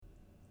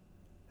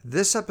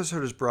This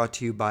episode is brought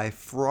to you by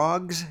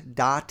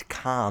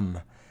frogs.com.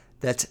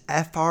 That's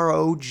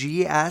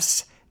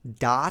Frogs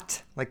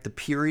dot, like the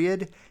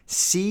period,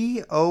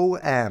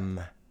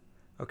 COM.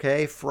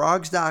 Okay,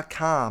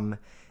 frogs.com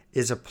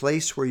is a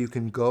place where you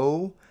can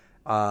go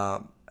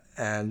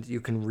and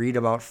you can read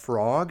about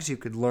frogs. You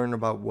could learn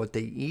about what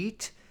they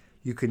eat.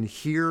 You can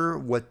hear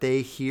what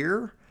they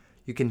hear.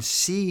 You can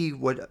see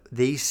what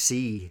they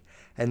see.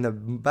 And the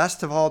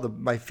best of all,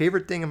 my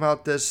favorite thing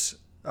about this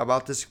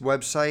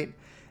website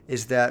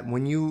is that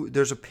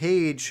there's a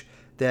page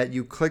that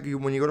you click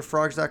when you go to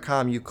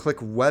frogs.com, you click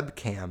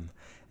webcam,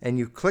 and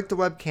you click the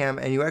webcam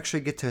and you actually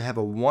get to have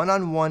a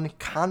one-on-one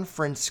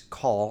conference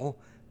call,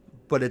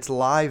 but it's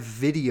live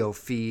video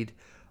feed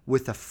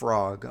with a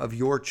frog of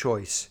your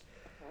choice.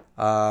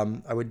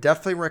 I would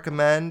definitely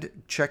recommend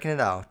checking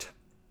it out.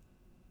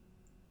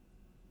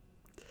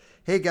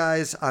 Hey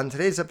guys, on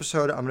today's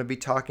episode, I'm going to be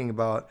talking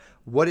about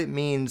what it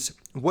means,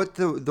 what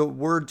the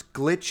words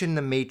glitch in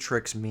the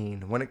matrix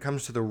mean when it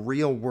comes to the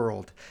real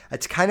world.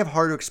 It's kind of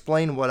hard to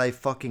explain what I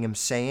fucking am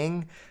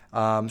saying, so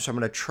I'm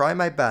going to try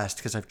my best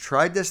because I've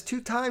tried this 2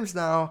 times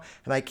now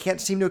and I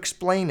can't seem to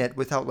explain it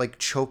without like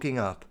choking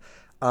up.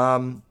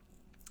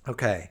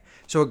 Okay,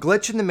 so a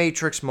glitch in the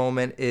matrix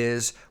moment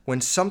is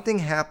when something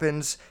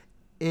happens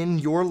in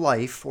your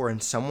life or in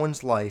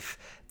someone's life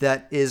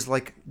that is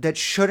like that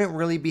shouldn't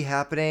really be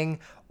happening,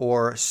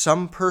 or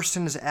some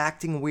person is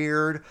acting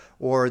weird,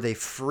 or they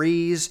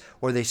freeze,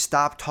 or they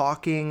stop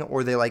talking,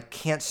 or they like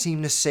can't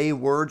seem to say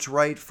words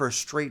right for a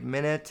straight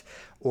minute,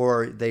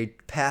 or they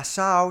pass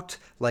out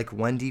like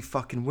Wendy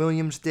fucking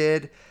Williams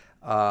did,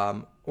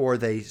 or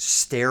they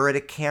stare at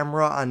a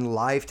camera on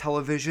live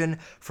television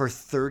for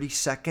 30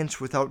 seconds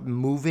without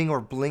moving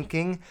or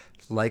blinking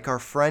like our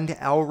friend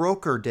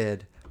Roker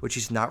did, which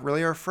he's not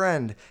really our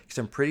friend because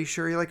I'm pretty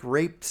sure he like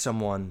raped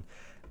someone.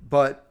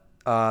 But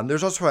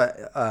there's also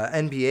a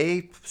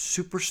NBA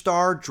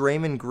superstar,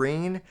 Draymond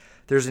Green.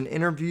 There's an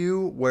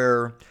interview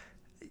where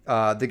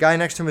the guy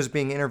next to him is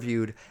being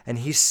interviewed and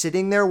he's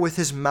sitting there with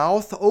his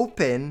mouth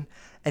open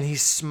and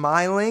he's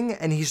smiling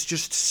and he's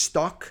just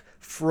stuck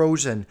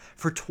frozen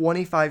for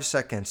 25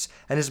 seconds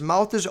and his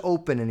mouth is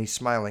open and he's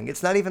smiling.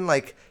 It's not even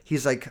like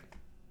he's like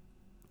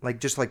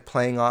just like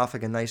playing off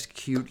like a nice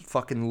cute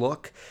fucking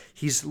look.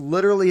 He's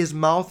literally, his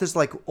mouth is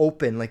like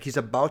open, like he's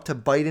about to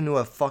bite into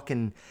a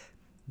fucking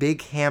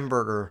big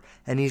hamburger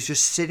and he's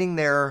just sitting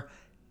there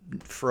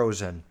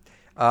frozen.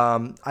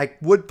 I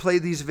would play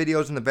these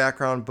videos in the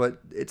background, but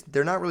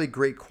they're not really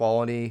great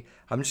quality.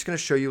 I'm just going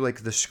to show you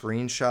like the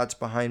screenshots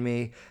behind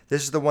me.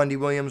 This is the Wendy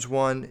Williams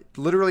one.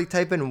 Literally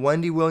type in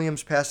Wendy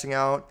Williams passing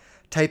out,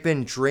 type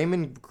in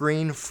Draymond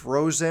Green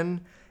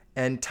frozen,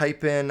 and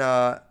type in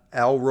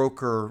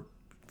Roker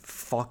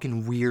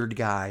fucking weird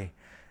guy,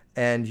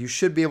 and you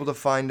should be able to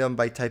find them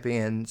by typing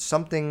in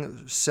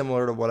something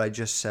similar to what I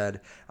just said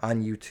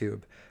on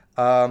YouTube.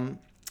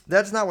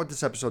 That's not what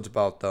this episode's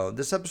about, though.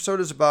 This episode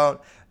is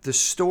about the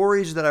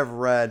stories that I've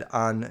read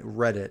on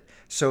Reddit.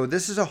 So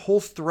this is a whole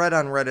thread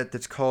on Reddit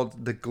that's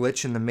called The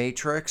Glitch in the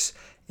Matrix,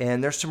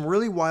 and there's some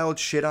really wild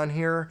shit on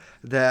here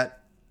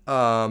that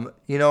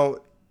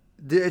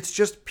it's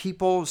just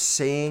people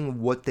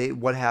saying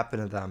what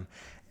happened to them.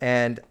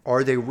 And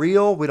are they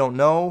real? We don't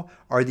know.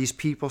 Are these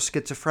people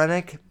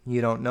schizophrenic? You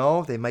don't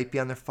know. They might be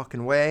on their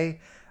fucking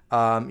way.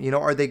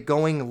 Are they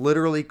going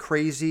literally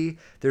crazy?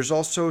 There's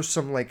also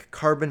some like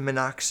carbon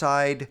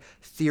monoxide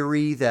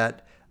theory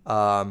that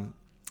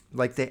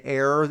like the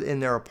air in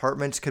their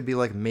apartments could be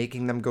like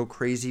making them go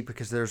crazy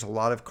because there's a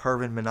lot of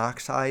carbon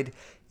monoxide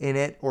in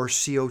it, or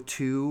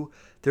CO2.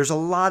 There's a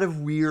lot of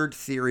weird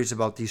theories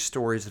about these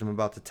stories that I'm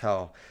about to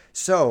tell.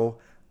 So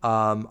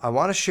I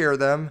want to share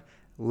them.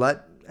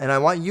 And I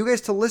want you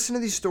guys to listen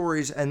to these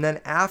stories, and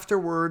then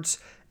afterwards,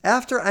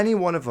 after any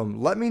one of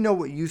them, let me know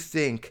what you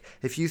think.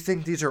 If you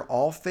think these are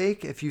all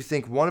fake, if you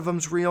think one of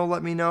them's real,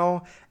 let me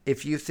know.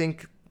 If you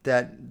think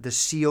that the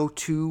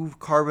CO2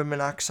 carbon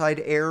monoxide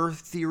air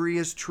theory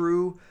is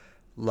true,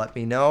 let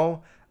me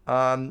know.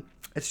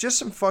 It's just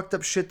some fucked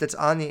up shit that's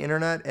on the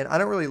internet, and I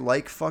don't really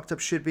like fucked up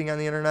shit being on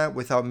the internet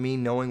without me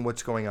knowing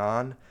what's going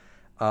on,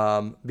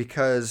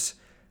 because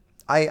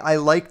I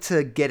like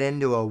to get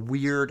into I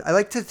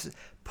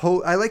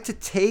like to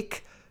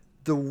take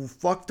the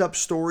fucked up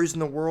stories in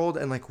the world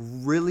and like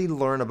really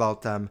learn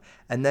about them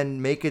and then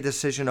make a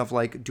decision of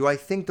like, do I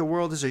think the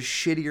world is a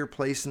shittier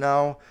place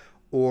now,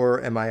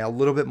 or am I a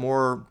little bit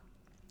more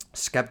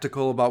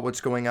skeptical about what's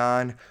going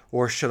on,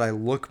 or should I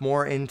look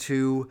more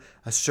into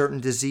a certain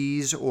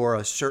disease or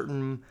a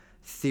certain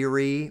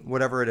theory,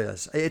 whatever it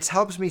is. It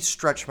helps me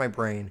stretch my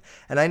brain.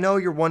 And I know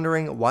you're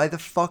wondering, why the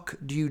fuck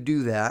do you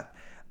do that?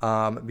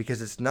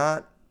 Because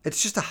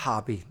it's just a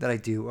hobby that I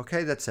do.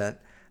 Okay, that's it.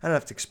 I don't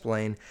have to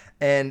explain.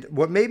 And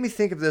what made me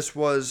think of this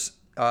was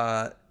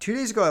 2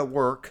 days ago at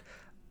work,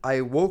 I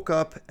woke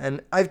up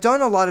and I've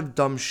done a lot of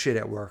dumb shit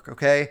at work,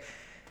 okay?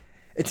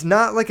 It's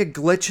not like a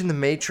glitch in the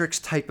matrix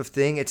type of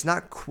thing. It's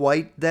not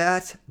quite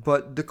that,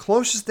 but the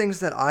closest things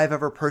that I've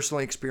ever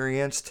personally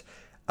experienced,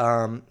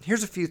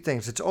 here's a few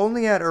things. It's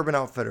only at Urban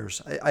Outfitters.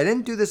 I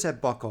didn't do this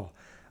at Buckle.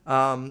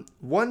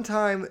 One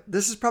time,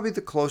 this is probably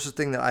the closest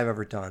thing that I've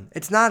ever done.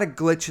 It's not a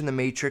glitch in the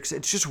Matrix.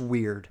 It's just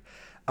weird.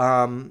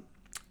 A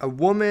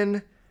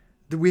woman,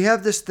 we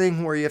have this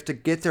thing where you have to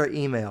get their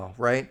email,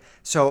 right?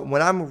 So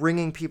when I'm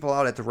ringing people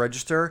out at the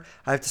register,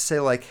 I have to say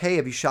like, hey,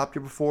 have you shopped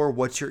here before?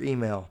 What's your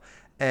email?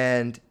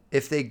 And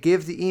if they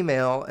give the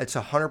email, it's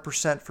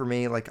 100% for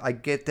me. Like I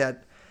get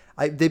that.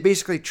 They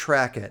basically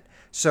track it.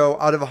 So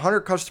out of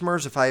 100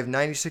 customers, if I have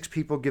 96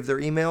 people give their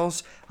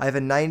emails, I have a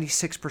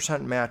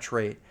 96% match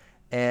rate.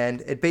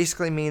 And it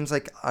basically means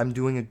like I'm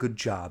doing a good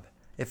job.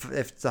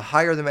 If the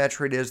higher the match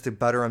rate is, the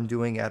better I'm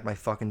doing at my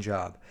fucking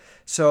job.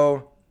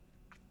 So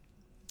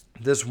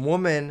this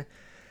woman,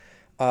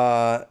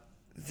 I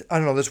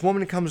don't know, this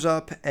woman comes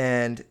up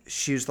and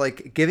she's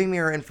like giving me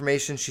her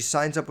information. She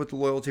signs up with the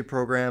loyalty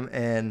program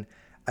and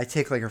I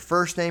take like her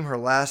first name, her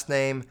last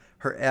name,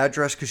 her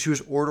address because she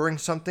was ordering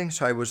something.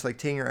 So I was like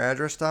taking her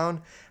address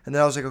down. And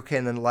then I was like, okay,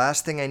 and then the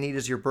last thing I need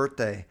is your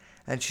birthday.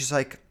 And she's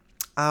like,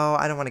 oh,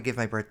 I don't want to give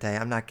my birthday.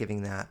 I'm not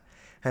giving that.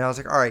 And I was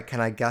like, all right,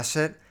 can I guess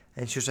it?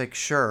 And she was like,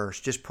 sure,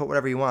 just put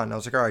whatever you want. And I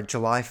was like, all right,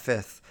 July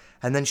 5th.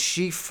 And then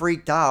she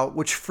freaked out,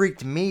 which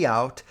freaked me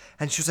out.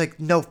 And she was like,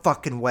 no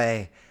fucking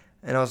way.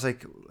 And I was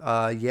like,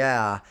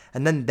 yeah.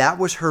 And then that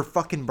was her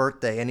fucking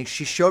birthday. And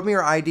she showed me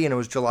her ID and it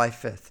was July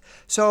 5th.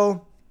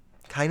 So,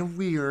 kind of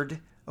weird,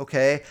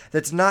 okay?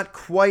 That's not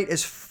quite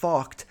as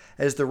fucked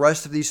as the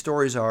rest of these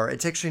stories are.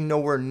 It's actually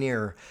nowhere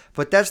near.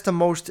 But that's the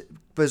most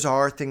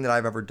bizarre thing that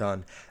I've ever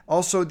done.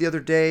 Also, the other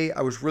day,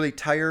 I was really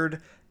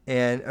tired.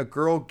 And a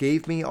girl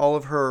gave me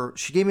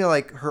she gave me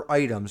like her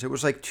items. It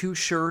was like 2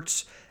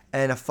 shirts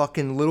and a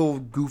fucking little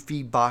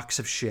goofy box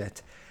of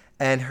shit.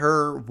 And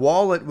her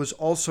wallet was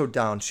also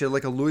down. She had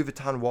like a Louis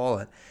Vuitton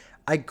wallet.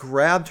 I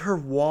grabbed her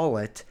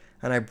wallet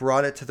and I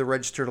brought it to the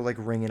register to like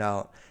ring it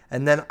out.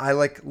 And then I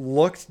like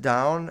looked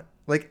down,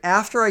 like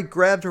after I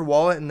grabbed her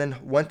wallet and then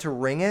went to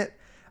ring it,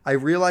 I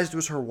realized it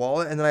was her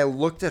wallet. And then I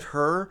looked at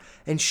her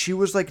and she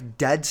was like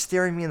dead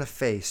staring me in the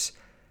face.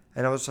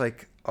 And I was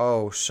like,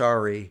 oh,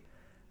 sorry.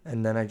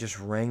 And then I just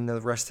rang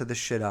the rest of the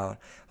shit out.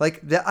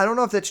 Like, I don't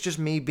know if that's just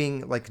me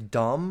being, like,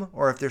 dumb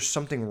or if there's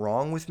something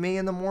wrong with me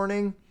in the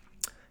morning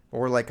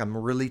or, like, I'm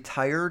really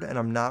tired and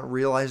I'm not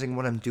realizing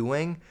what I'm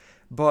doing.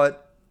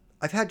 But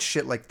I've had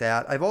shit like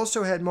that. I've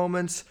also had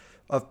moments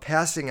of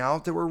passing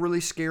out that were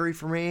really scary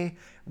for me,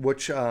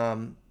 which,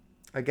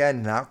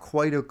 again, not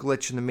quite a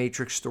glitch in the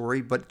Matrix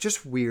story, but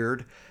just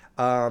weird.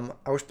 I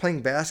was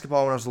playing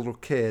basketball when I was a little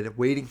kid,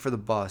 waiting for the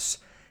bus.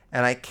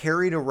 And I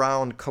carried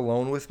around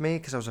cologne with me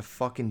because I was a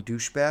fucking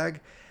douchebag.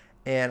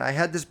 And I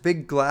had this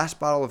big glass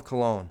bottle of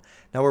cologne.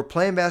 Now we're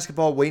playing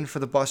basketball, waiting for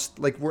the bus.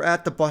 Like we're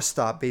at the bus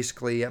stop,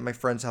 basically, at my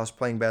friend's house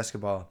playing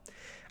basketball.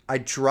 I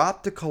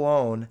dropped the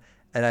cologne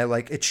and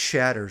it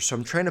shatters. So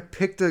I'm trying to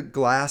pick the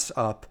glass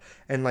up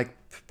and like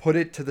put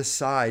it to the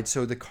side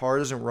so the car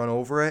doesn't run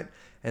over it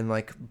and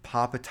like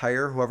pop a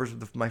tire, whoever's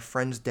my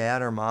friend's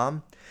dad or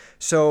mom.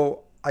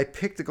 So I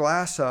picked the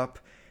glass up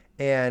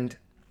and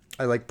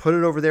I like put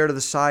it over there to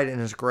the side in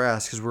his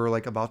grass because we were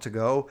like about to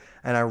go.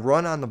 And I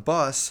run on the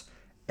bus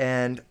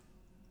and,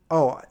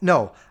 oh,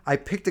 no. I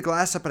picked the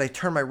glass up and I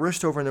turned my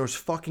wrist over and there was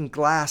fucking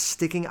glass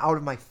sticking out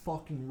of my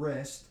fucking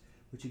wrist.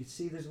 Which you can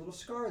see there's a little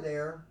scar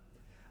there.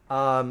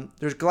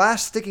 There's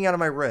glass sticking out of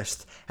my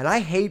wrist. And I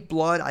hate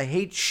blood. I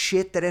hate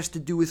shit that has to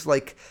do with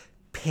like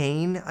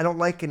pain. I don't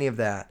like any of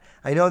that.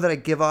 I know that I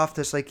give off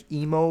this like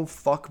emo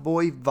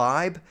fuckboy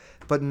vibe.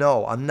 But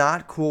no, I'm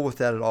not cool with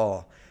that at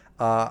all.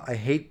 I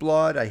hate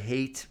blood. I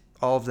hate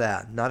all of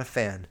that. Not a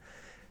fan.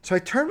 So I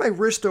turned my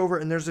wrist over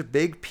and there's a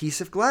big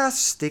piece of glass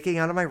sticking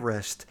out of my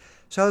wrist.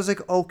 So I was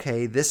like,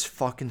 okay, this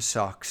fucking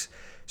sucks.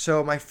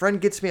 So my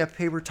friend gets me a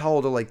paper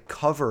towel to like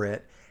cover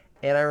it.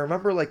 And I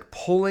remember like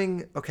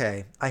pulling,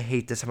 okay, I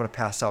hate this. I'm going to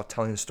pass out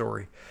telling the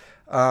story.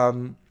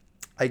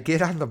 I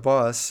get on the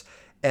bus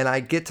and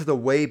I get to the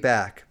way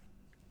back.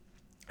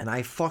 And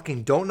I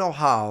fucking don't know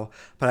how,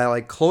 but I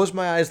like close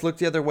my eyes, look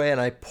the other way, and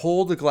I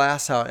pull the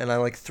glass out and I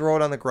like throw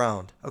it on the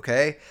ground,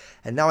 okay?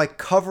 And now I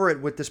cover it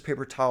with this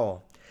paper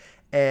towel.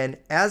 And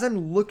as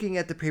I'm looking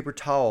at the paper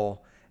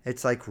towel,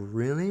 it's like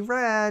really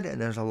red and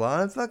there's a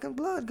lot of fucking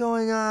blood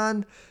going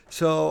on.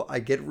 So I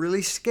get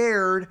really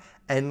scared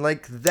and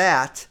like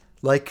that,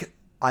 like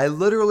I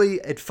literally,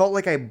 it felt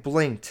like I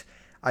blinked.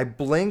 I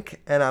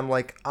blink and I'm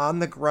like on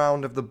the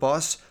ground of the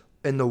bus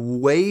in the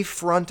way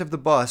front of the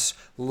bus,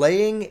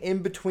 laying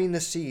in between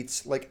the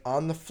seats, like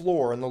on the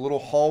floor in the little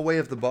hallway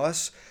of the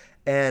bus.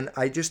 And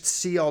I just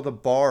see all the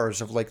bars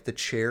of like the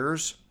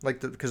chairs,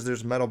 because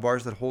there's metal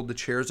bars that hold the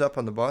chairs up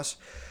on the bus.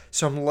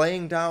 So I'm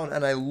laying down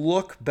and I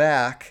look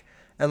back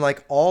and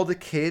like all the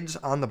kids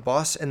on the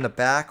bus in the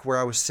back where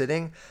I was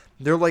sitting,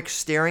 they're like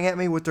staring at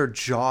me with their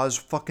jaws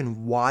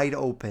fucking wide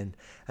open.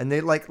 And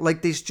they like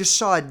they just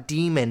saw a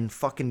demon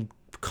fucking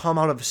come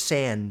out of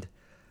sand.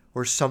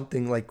 Or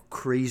something like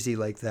crazy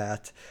like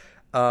that.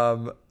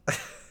 I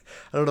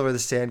don't know where the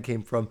sand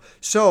came from.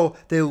 So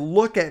they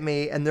look at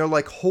me and they're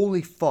like,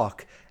 holy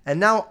fuck.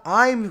 And now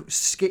I'm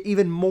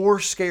even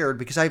more scared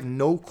because I have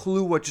no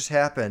clue what just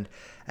happened.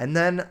 And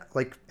then,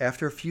 like,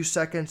 after a few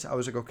seconds, I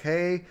was like,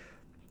 okay.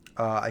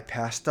 I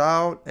passed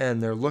out,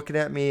 and they're looking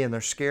at me, and they're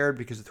scared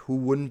because who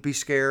wouldn't be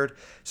scared?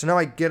 So now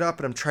I get up,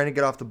 and I'm trying to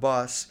get off the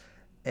bus,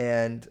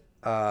 and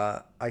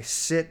I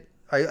sit.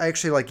 I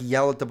actually like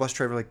yell at the bus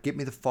driver, like, get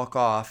me the fuck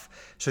off.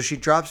 So she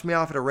drops me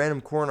off at a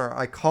random corner.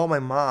 I call my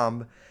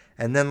mom,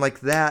 and then like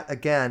that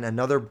again,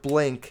 another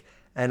blink,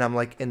 and I'm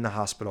like in the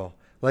hospital.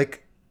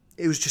 Like,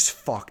 it was just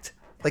fucked.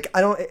 Like,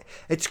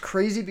 it's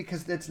crazy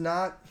because it's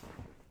not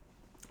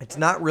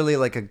really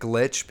like a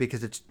glitch,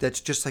 because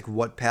that's just like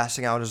what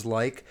passing out is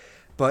like.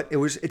 But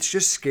it's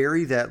just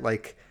scary that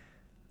like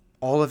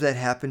all of that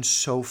happened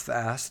so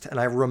fast, and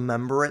I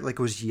remember it like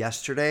it was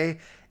yesterday.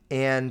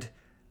 And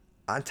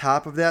on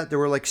top of that, there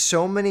was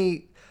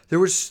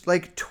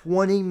like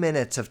 20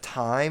 minutes of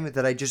time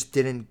that I just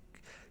didn't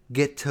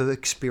get to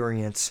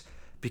experience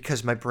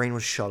because my brain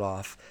was shut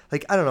off.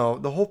 Like, I don't know,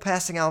 the whole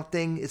passing out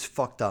thing is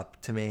fucked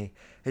up to me.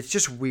 It's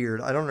just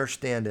weird. I don't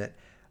understand it.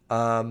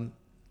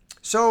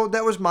 So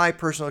that was my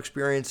personal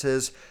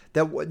experiences.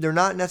 That they're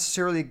not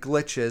necessarily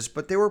glitches,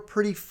 but they were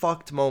pretty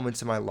fucked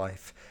moments in my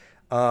life.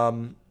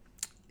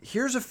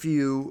 Here's a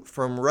few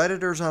from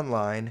Redditors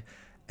online,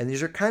 and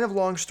these are kind of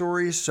long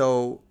stories,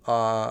 so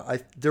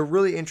they're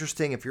really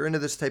interesting. If you're into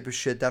this type of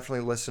shit,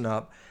 definitely listen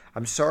up.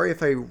 I'm sorry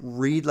if I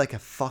read like a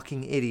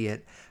fucking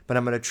idiot, but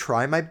I'm going to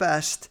try my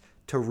best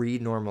to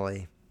read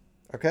normally.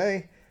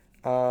 Okay?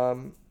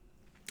 All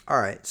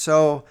right,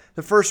 so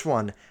the first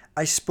one.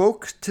 I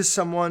spoke to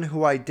someone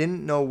who I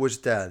didn't know was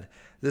dead.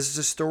 This is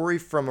a story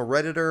from a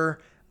Redditor.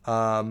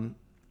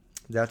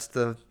 That's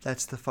the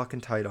fucking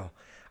title.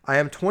 I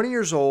am 20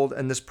 years old,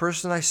 and this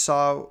person I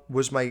saw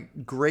was my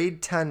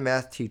grade 10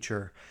 math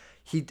teacher.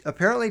 He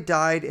apparently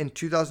died in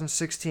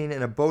 2016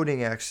 in a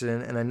boating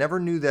accident, and I never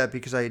knew that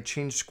because I had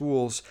changed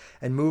schools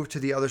and moved to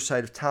the other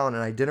side of town,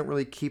 and I didn't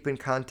really keep in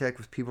contact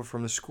with people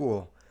from the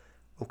school.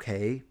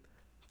 Okay,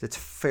 that's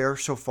fair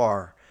so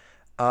far.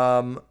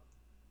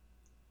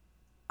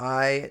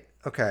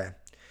 Okay.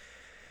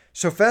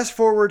 So fast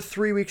forward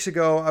 3 weeks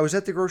ago, I was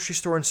at the grocery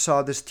store and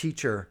saw this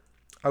teacher.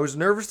 I was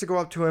nervous to go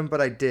up to him, but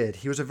I did.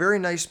 He was a very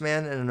nice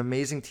man and an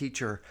amazing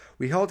teacher.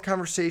 We held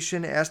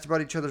conversation, asked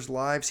about each other's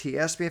lives. He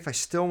asked me if I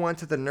still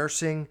went into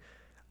nursing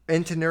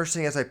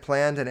as I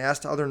planned, and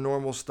asked other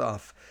normal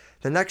stuff.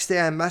 The next day,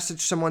 I messaged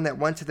someone that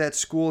went to that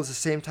school at the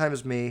same time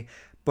as me,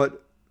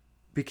 but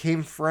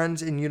became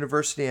friends in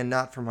university and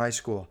not from high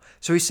school.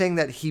 So he's saying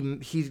that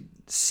he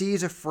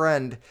sees a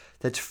friend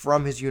that's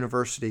from his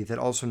university that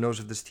also knows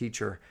of this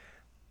teacher.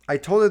 I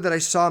told her that I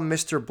saw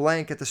Mr.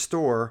 Blank at the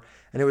store,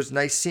 and it was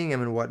nice seeing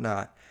him and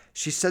whatnot.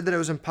 She said that it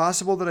was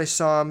impossible that I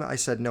saw him. I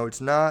said, no,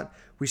 it's not.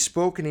 We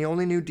spoke, and he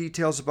only knew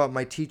details about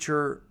my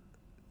teacher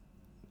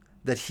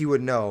that he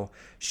would know.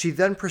 She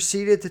then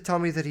proceeded to tell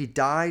me that he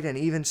died and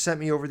even sent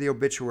me over the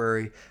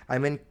obituary.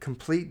 I'm in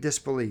complete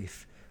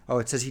disbelief. Oh,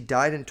 it says he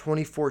died in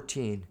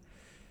 2014.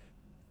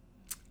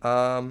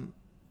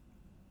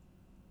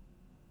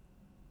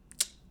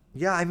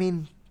 Yeah, I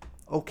mean,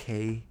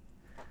 okay.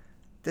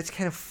 That's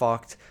kind of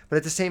fucked. But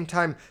at the same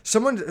time,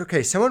 someone on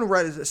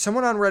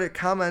Reddit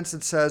comments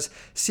and says,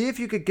 see if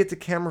you could get the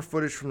camera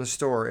footage from the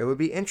store. It would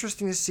be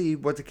interesting to see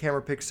what the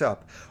camera picks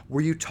up.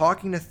 Were you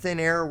talking to thin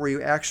air, or were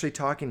you actually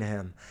talking to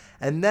him?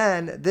 And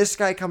then this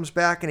guy comes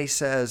back and he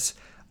says,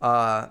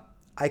 I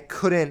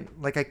couldn't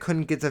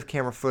get the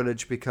camera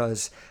footage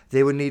because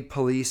they would need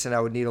police and I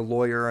would need a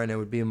lawyer, and it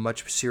would be a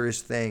much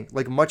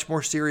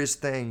more serious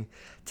thing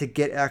to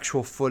get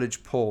actual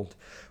footage pulled.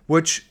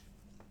 Which,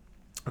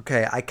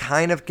 okay, I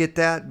kind of get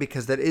that,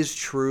 because that is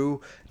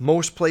true.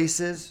 Most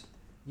places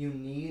you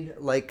need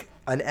like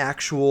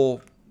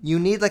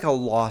a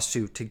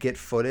lawsuit to get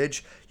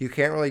footage. You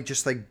can't really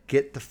just like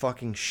get the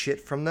fucking shit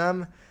from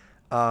them.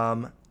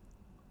 But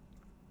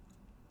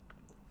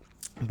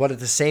at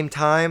the same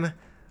time,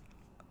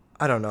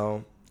 I don't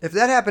know. If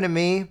that happened to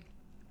me,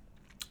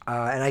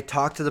 and I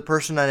talked to the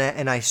person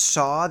and I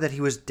saw that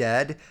he was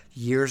dead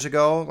years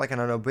ago, like on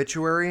an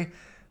obituary,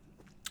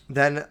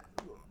 then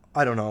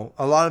I don't know.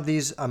 A lot of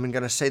these, I'm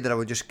going to say that I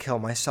would just kill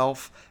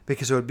myself,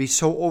 because it would be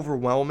so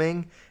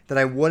overwhelming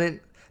that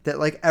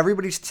like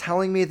everybody's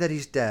telling me that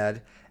he's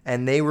dead,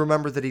 and they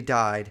remember that he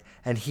died,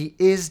 and he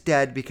is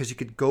dead because you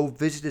could go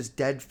visit his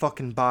dead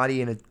fucking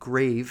body in a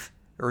grave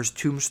or his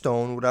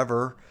tombstone,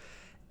 whatever.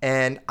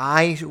 And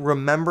I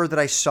remember that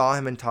I saw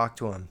him and talked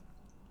to him.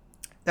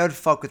 That would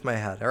fuck with my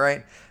head, all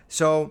right?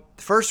 So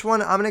the first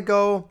one, I'm going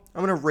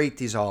to rate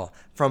these all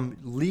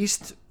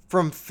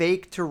from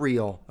fake to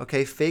real,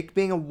 okay? Fake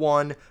being a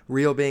 1,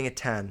 real being a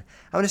 10.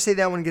 I'm going to say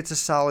that one gets a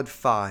solid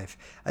 5.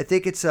 I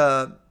think it's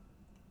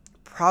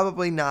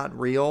probably not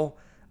real,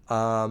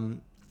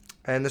 and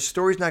the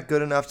story's not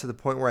good enough to the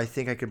point where I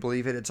think I could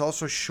believe it. It's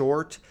also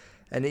short,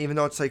 and even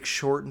though it's like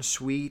short and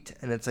sweet,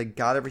 and it's like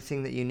got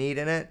everything that you need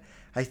in it,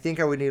 I think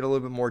I would need a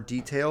little bit more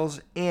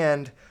details.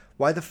 And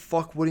why the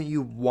fuck wouldn't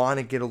you want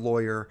to get a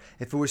lawyer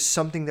if it was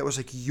something that was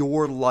like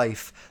your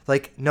life?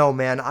 Like, no,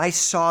 man, I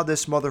saw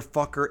this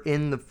motherfucker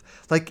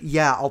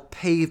yeah, I'll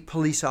pay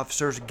police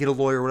officers to get a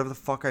lawyer, whatever the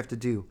fuck I have to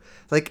do.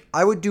 Like,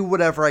 I would do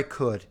whatever I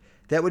could.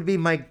 That would be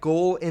my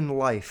goal in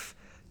life,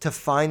 to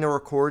find the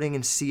recording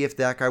and see if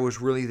that guy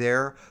was really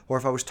there or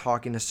if I was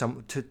talking to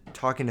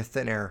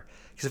thin air.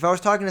 Because if I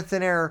was talking to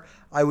thin air,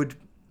 I would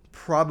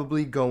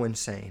probably go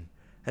insane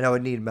and I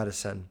would need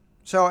medicine.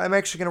 So I'm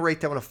actually going to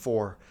rate that one a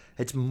 4.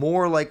 It's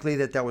more likely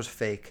that that was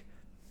fake.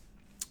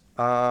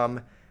 I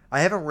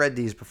haven't read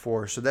these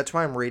before, so that's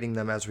why I'm rating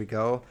them as we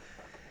go.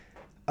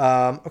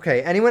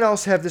 Okay, anyone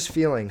else have this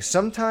feeling?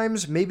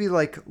 Sometimes, maybe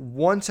like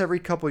once every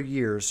couple of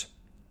years,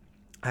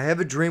 I have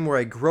a dream where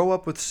I grow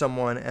up with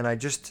someone and I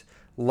just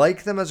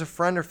like them as a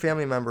friend or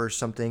family member or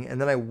something,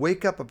 and then I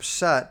wake up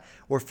upset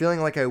or feeling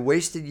like I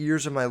wasted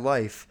years of my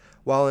life,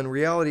 while in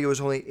reality it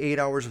was only 8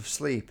 hours of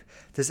sleep.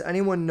 Does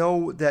anyone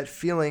know that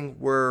feeling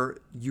where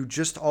you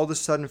just all of a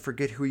sudden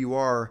forget who you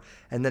are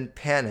and then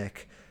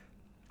panic?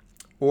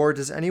 Or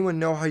does anyone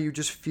know how you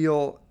just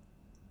feel,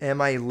 am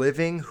I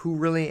living? Who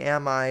really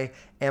am I?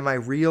 Am I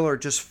real or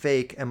just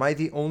fake? Am I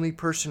the only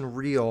person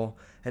real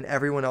and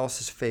everyone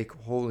else is fake?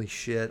 Holy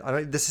shit.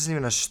 This isn't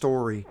even a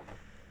story.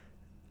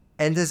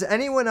 And does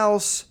anyone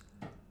else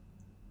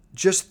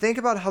just think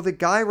about how the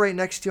guy right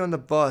next to you on the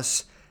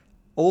bus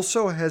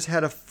also has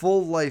had a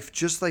full life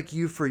just like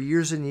you for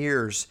years and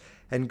years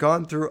and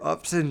gone through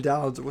ups and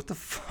downs? What the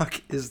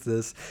fuck is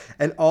this?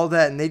 And all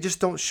that. And they just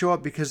don't show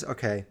up because,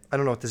 okay, I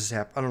don't know what this is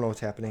I don't know what's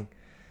happening.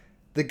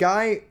 The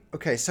guy,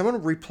 okay,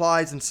 someone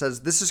replies and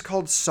says, this is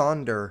called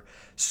Sonder.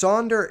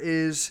 Sonder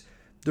is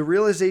the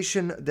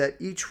realization that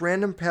each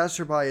random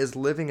passerby is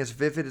living as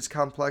vivid, as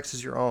complex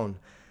as your own.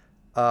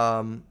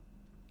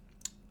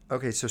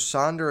 Okay, so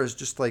Sonder is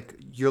just like,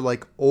 you're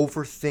like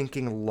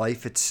overthinking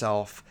life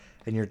itself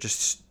and you're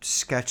just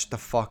sketched the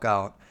fuck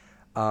out.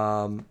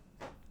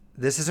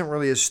 This isn't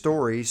really a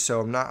story, so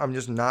I'm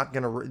just not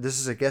going to, this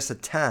is I guess a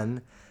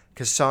 10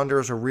 because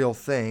Sonder is a real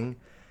thing.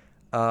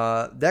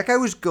 That guy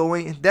was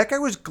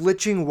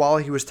glitching while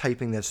he was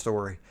typing that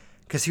story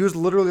because he was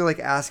literally like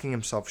asking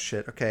himself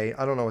shit. Okay,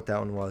 I don't know what that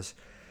one was.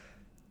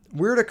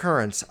 Weird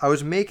occurrence. I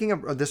was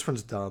making this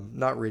one's dumb.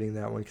 Not reading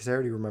that one because I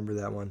already remember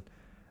that one.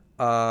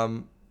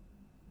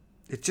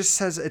 It just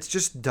says it's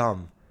just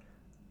dumb.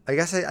 I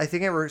guess I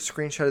think I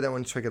screenshotted that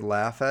one so I could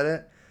laugh at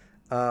it.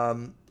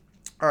 All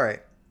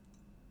right.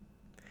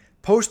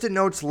 Post-it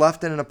notes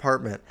left in an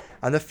apartment.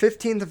 On the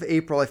 15th of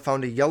April, I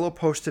found a yellow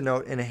post-it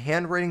note in a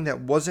handwriting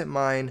that wasn't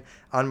mine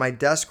on my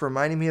desk,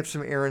 reminding me of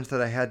some errands that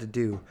I had to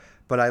do,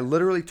 but I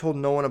literally told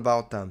no one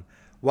about them.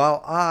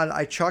 While odd,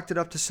 I chalked it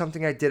up to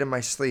something I did in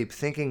my sleep,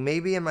 thinking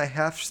maybe in my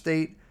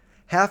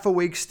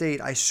half-awake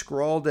state, I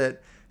scrawled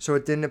it so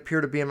it didn't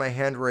appear to be in my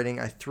handwriting.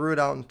 I threw it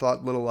out and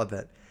thought little of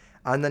it.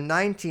 On the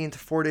 19th,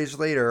 4 days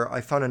later, I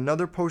found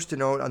another post-it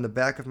note on the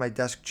back of my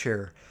desk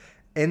chair,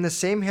 in the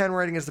same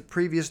handwriting as the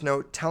previous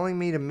note, telling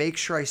me to make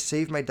sure I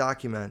save my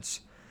documents.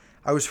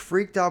 I was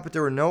freaked out, but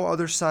there were no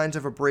other signs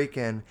of a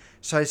break-in,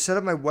 so I set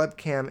up my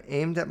webcam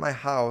aimed at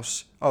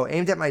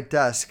my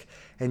desk,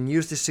 and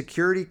used the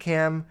security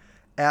cam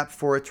app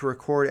for it to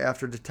record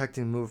after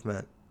detecting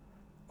movement.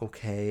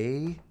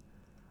 Okay.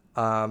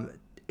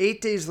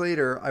 8 days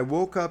later, I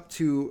woke up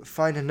to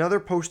find another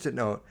post-it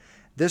note.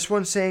 This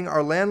one saying,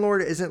 our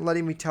landlord isn't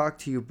letting me talk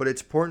to you, but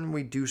it's important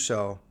we do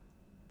so.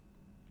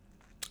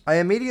 I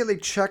immediately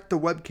checked the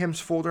webcams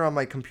folder on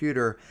my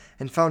computer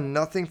and found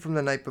nothing from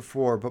the night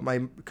before, but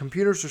my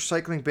computer's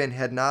recycling bin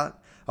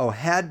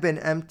had been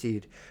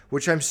emptied,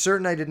 which I'm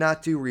certain I did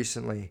not do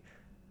recently,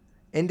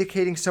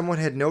 indicating someone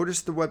had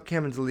noticed the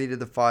webcam and deleted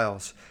the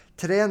files.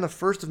 Today on the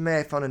 1st of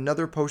May, I found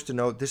another post-it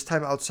note, this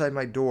time outside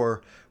my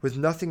door, with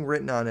nothing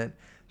written on it.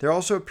 There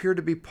also appeared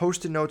to be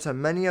post-it notes on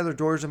many other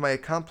doors in my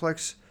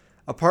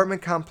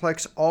apartment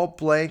complex, all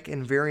blank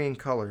in varying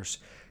colors.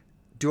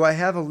 Do I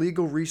have a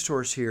legal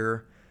resource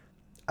here?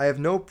 I have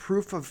no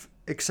proof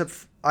except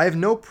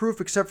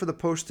for the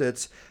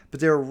post-its, but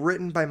they were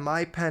written by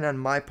my pen on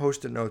my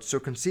post-it notes. So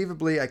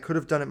conceivably, I could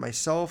have done it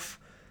myself.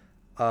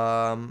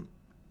 God,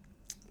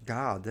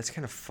 that's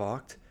kind of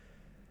fucked.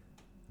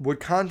 Would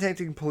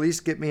contacting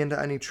police get me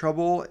into any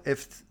trouble?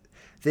 If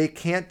they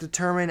can't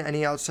determine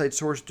any outside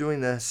source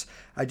doing this,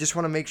 I just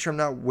want to make sure I'm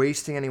not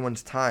wasting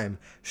anyone's time.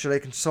 Should I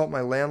consult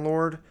my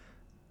landlord?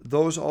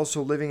 Those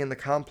also living in the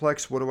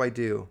complex, what do I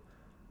do?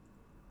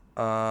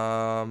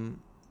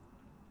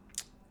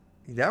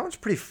 That one's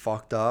pretty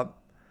fucked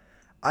up.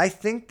 I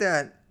think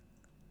that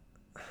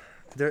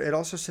it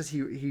also says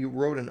he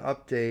wrote an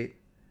update.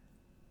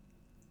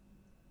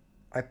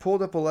 I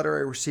pulled up a letter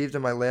I received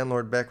from my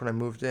landlord back when I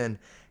moved in,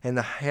 and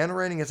the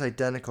handwriting is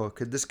identical.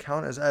 Could this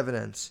count as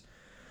evidence?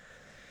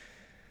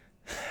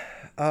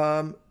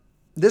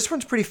 This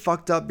one's pretty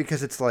fucked up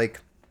because it's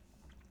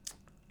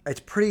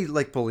pretty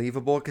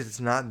believable because it's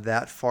not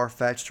that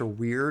far-fetched or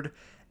weird.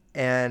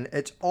 And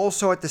it's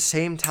also at the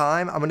same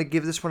time, I'm going to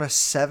give this one a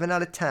 7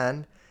 out of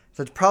 10.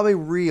 So it's probably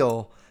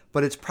real,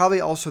 but it's probably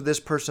also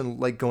this person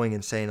going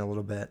insane a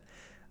little bit.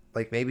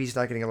 Maybe he's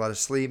not getting a lot of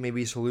sleep.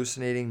 Maybe he's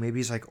hallucinating. Maybe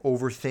he's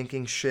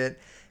overthinking shit.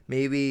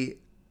 Maybe,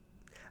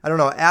 I don't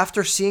know.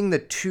 After seeing the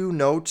 2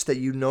 notes that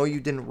you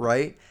didn't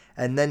write,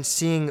 and then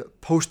seeing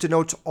post-it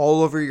notes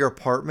all over your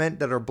apartment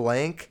that are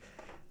blank,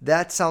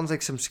 That sounds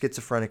like some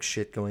schizophrenic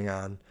shit going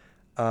on.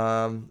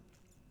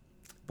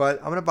 But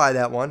I'm going to buy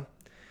that one.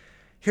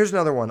 Here's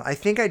another one. I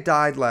think I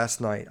died last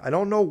night. I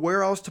don't know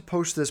where else to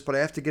post this, but I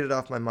have to get it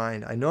off my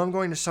mind. I know I'm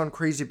going to sound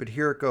crazy, but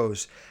here it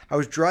goes. I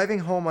was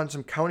driving home on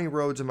some county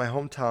roads in my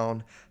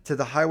hometown to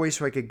the highway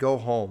so I could go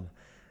home.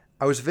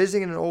 I was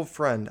visiting an old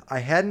friend. I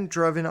hadn't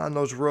driven on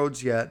those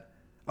roads yet.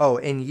 Oh,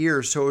 in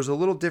years, so it was a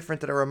little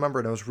different than I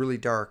remembered. It was really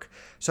dark,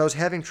 so I was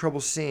having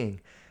trouble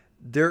seeing.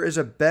 There is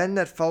a bend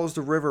that follows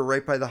the river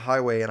right by the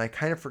highway, and I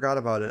kind of forgot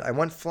about it. I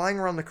went flying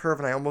around the curve,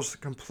 and I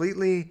almost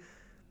completely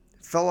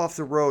fell off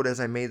the road as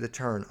I made the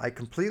turn. I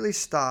completely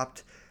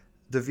stopped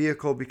the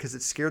vehicle because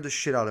it scared the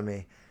shit out of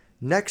me.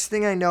 Next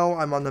thing I know,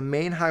 I'm on the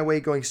main highway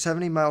going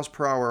 70 miles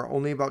per hour,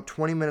 only about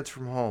 20 minutes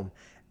from home.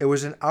 It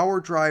was an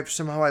hour drive.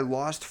 Somehow I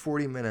lost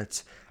 40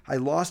 minutes. I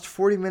lost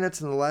 40 minutes,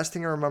 and the last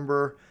thing I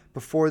remember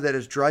before that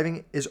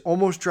is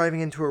almost driving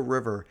into a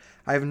river.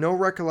 I have no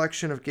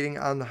recollection of getting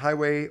on the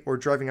highway or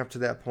driving up to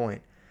that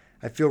point.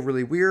 I feel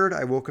really weird.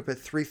 I woke up at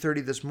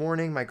 3:30 this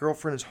morning. My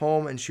girlfriend is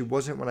home, and she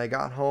wasn't when I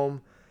got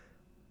home.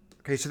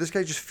 Okay, so this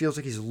guy just feels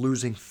like he's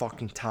losing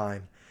fucking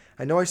time.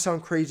 I know I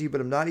sound crazy,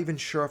 but I'm not even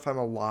sure if I'm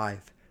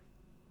alive.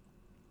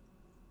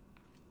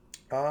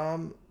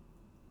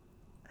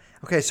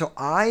 Okay, so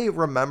I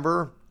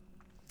remember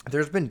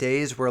there's been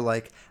days where,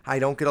 like, I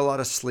don't get a lot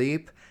of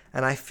sleep,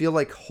 and I feel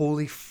like,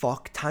 holy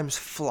fuck, time's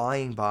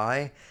flying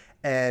by.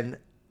 And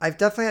I've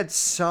definitely had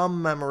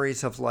some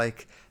memories of,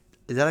 like,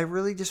 did I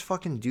really just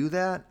fucking do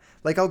that?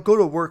 Like, I'll go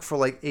to work for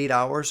like 8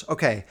 hours.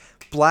 Okay,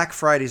 Black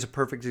Friday is a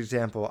perfect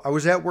example. I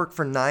was at work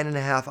for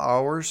 9.5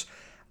 hours.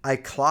 I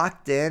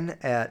clocked in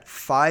at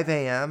 5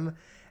 a.m.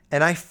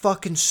 and I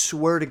fucking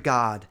swear to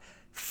God,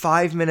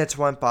 5 minutes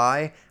went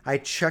by. I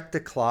checked the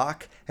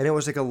clock and it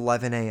was like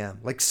 11 a.m.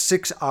 Like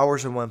 6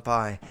 hours went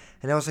by.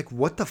 And I was like,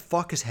 what the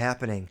fuck is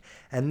happening?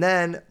 And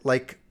then,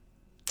 like,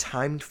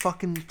 time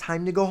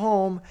to go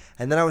home.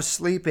 And then I was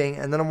sleeping.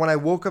 And then when I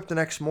woke up the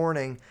next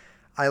morning,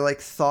 I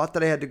like thought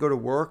that I had to go to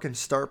work and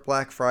start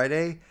Black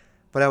Friday,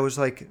 but I was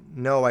like,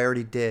 no, I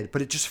already did.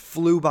 But it just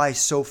flew by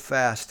so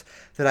fast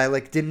that I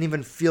like didn't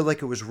even feel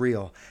like it was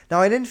real.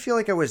 Now, I didn't feel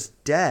like I was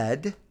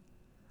dead.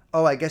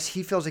 Oh, I guess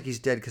he feels like he's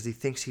dead because he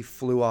thinks he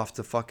flew off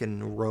the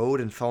fucking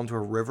road and fell into a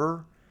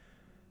river.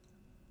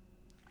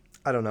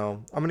 I don't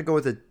know. I'm going to go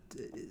with a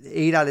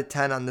 8 out of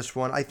 10 on this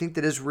one. I think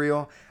that is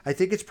real. I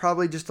think it's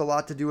probably just a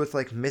lot to do with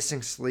like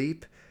missing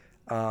sleep.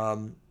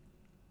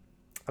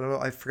 I don't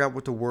know, I forgot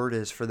what the word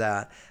is for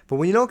that. But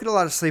when you don't get a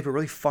lot of sleep, it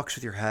really fucks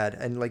with your head.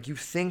 And like you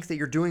think that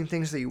you're doing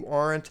things that you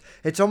aren't.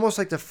 It's almost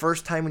like the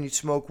first time when you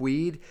smoke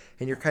weed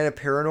and you're kind of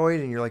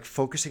paranoid and you're like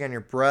focusing on your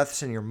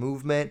breaths and your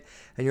movement.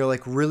 And you're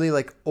like really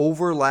like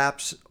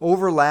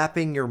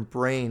overlapping your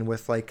brain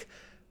with like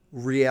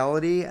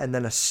reality and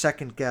then a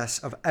second guess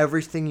of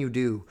everything you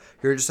do.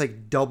 You're just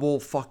like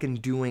double fucking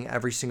doing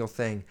every single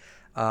thing.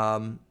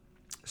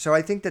 So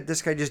I think that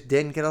this guy just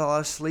didn't get a lot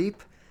of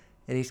sleep.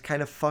 And he's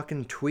kind of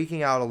fucking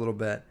tweaking out a little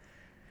bit.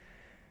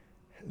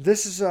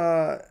 This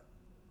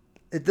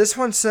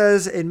one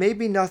says, it may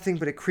be nothing,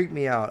 but it creeped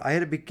me out. I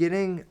had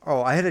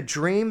a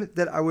dream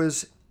that I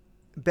was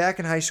back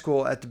in high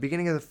school at the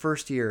beginning of the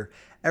first year.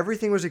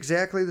 Everything was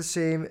exactly the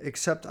same,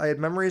 except I had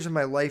memories of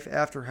my life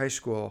after high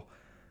school.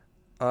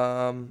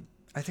 I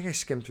think I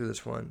skimmed through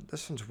this one.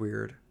 This one's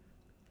weird.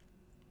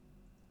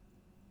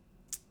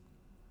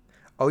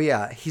 Oh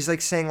yeah, he's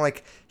like saying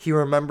like he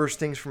remembers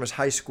things from his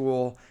high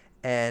school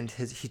and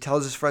he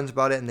tells his friends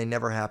about it and they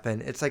never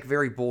happen. It's like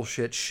very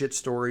bullshit, shit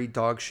story,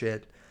 dog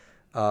shit.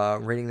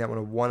 Rating that one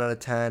a 1 out of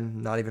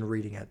 10, not even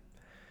reading it.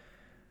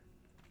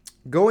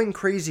 Going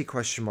crazy,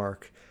 question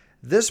mark.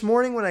 This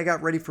morning when I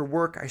got ready for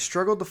work, I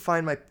struggled to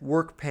find my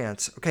work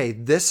pants. Okay,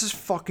 this is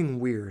fucking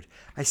weird.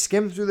 I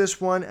skimmed through this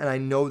one and I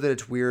know that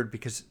it's weird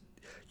because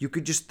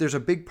there's a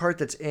big part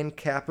that's in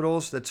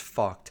capitals that's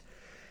fucked.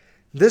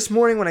 This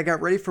morning when I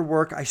got ready for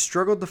work, I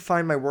struggled to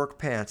find my work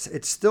pants.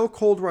 It's still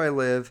cold where I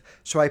live,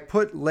 so I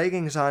put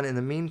leggings on in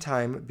the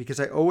meantime because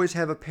I always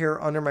have a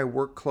pair under my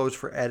work clothes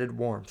for added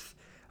warmth.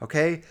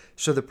 Okay?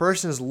 So the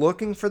person is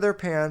looking for their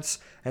pants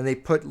and they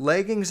put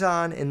leggings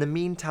on in the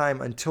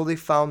meantime until they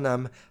found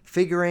them,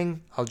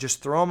 figuring I'll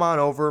just throw them on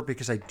over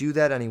because I do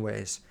that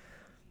anyways.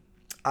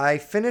 I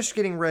finished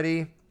getting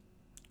ready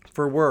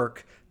for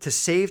work to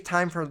save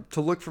time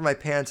to look for my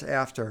pants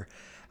after.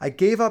 I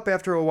gave up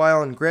after a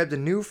while and grabbed a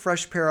new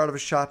fresh pair out of a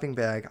shopping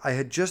bag. I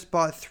had just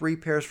bought 3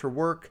 pairs for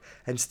work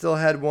and still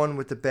had one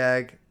with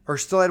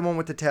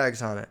the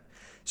tags on it.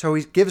 So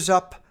he gives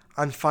up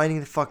on finding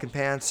the fucking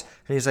pants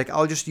and he's like,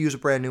 I'll just use a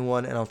brand new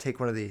one and I'll take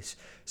one of these.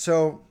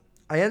 So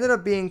I ended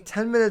up being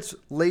 10 minutes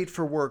late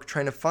for work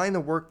trying to find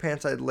the work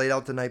pants I had laid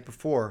out the night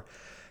before.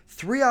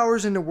 3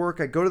 hours into work,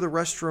 I go to the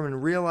restroom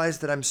and realize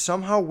that I'm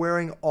somehow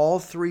wearing all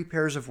 3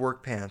 pairs of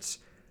work pants.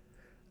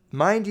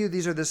 Mind you,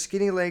 these are the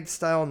skinny leg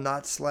style,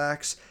 not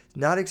slacks.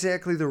 Not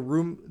exactly the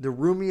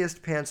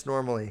roomiest pants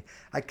normally.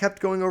 I kept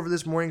going over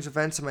this morning's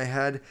events in my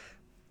head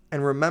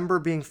and remember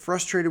being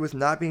frustrated with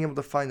not being able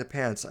to find the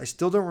pants. I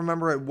still don't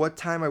remember at what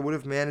time I would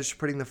have managed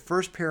putting the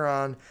first pair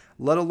on,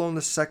 let alone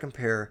the second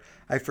pair.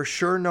 I for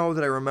sure know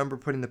that I remember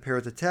putting the pair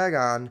with the tag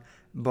on,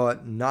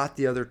 but not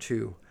the other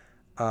two.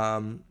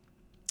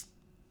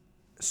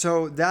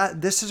 So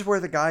this is where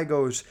the guy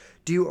goes,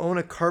 do you own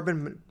a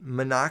carbon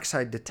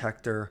monoxide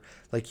detector?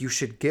 Like, you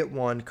should get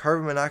one.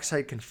 Carbon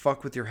monoxide can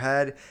fuck with your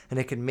head, and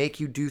it can make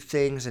you do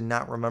things and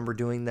not remember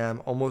doing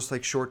them, almost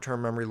like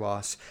short-term memory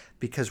loss,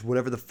 because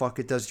whatever the fuck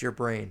it does to your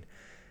brain.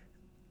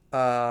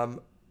 Dude,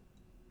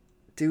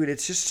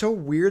 it's just so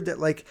weird that,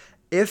 like,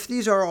 if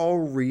these are all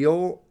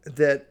real,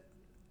 that,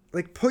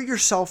 like, put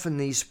yourself in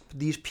these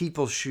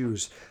people's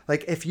shoes.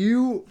 Like, if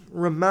you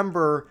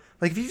remember,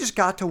 like, if you just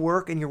got to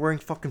work and you're wearing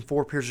fucking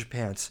 4 pairs of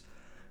pants,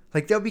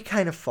 like, that would be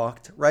kind of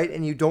fucked, right?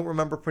 And you don't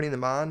remember putting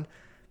them on.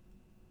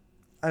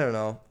 I don't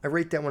know. I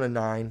rate that one a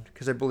 9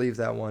 because I believe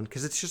that one.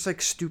 Because it's just,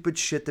 like, stupid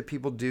shit that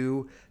people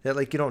do that,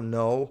 like, you don't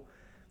know.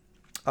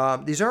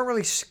 These aren't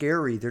really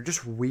scary. They're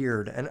just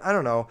weird. And I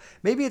don't know.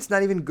 Maybe it's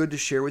not even good to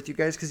share with you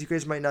guys because you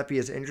guys might not be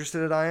as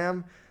interested as I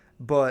am.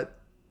 But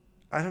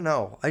I don't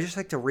know. I just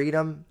like to read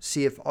them,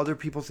 see if other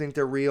people think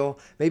they're real.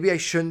 Maybe I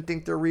shouldn't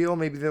think they're real.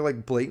 Maybe they're,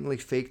 like, blatantly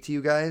fake to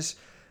you guys.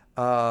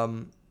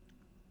 Okay,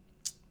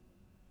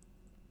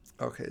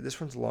 this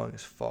one's long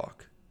as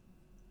fuck.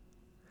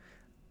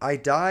 I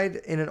died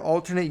in an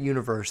alternate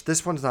universe.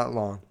 This one's not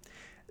long.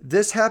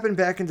 This happened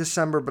back in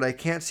December, but I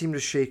can't seem to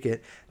shake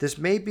it. This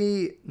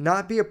may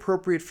not be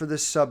appropriate for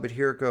this sub, but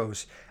here it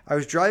goes. I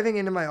was driving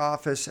into my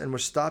office and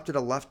was stopped at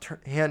a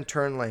left-hand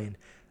turn lane.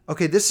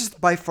 Okay, this is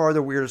by far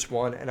the weirdest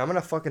one, and I'm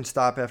going to fucking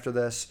stop after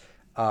this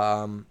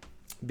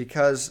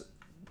because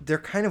they're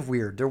kind of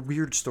weird. They're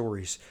weird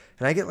stories.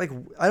 And I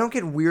don't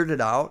get weirded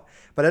out,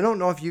 but I don't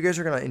know if you guys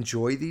are going to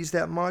enjoy these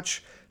that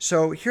much.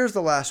 So here's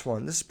the last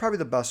one. This is probably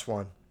the best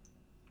one.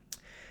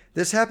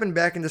 This happened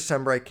back in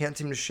December. I can't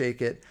seem to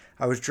shake it.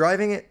 I was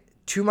driving it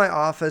to my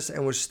office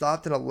and was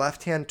stopped in a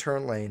left-hand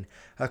turn lane.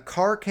 A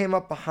car came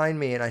up behind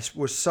me, and I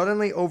was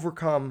suddenly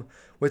overcome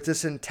with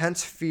this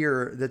intense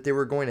fear that they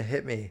were going to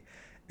hit me.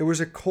 It was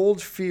a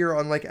cold fear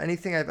unlike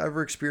anything I've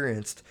ever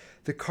experienced.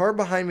 The car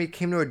behind me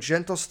came to a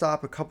gentle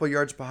stop a couple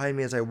yards behind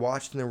me as I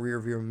watched in the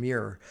rearview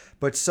mirror.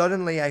 But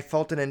suddenly I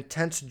felt an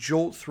intense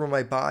jolt through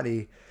my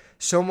body,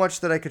 so much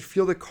that I could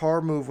feel the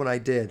car move when I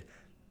did.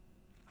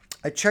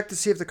 I checked to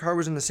see if the car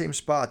was in the same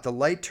spot. The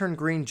light turned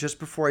green just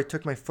before I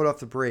took my foot off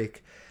the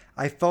brake.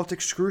 I felt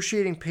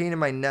excruciating pain in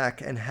my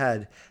neck and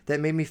head that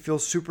made me feel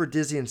super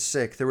dizzy and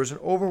sick. There was an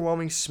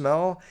overwhelming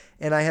smell,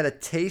 and I had a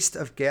taste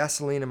of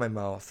gasoline in my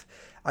mouth.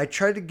 I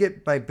tried to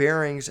get my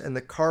bearings, and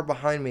the car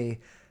behind me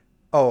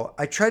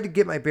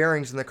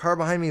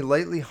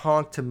lightly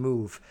honked to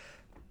move.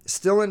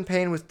 Still in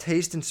pain with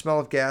taste and smell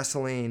of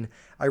gasoline,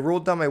 I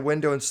rolled down my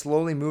window and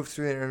slowly moved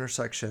through the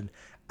intersection.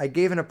 I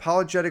gave an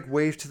apologetic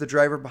wave to the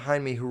driver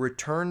behind me, who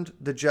returned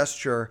the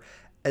gesture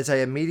as I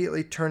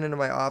immediately turned into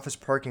my office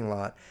parking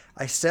lot.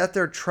 I sat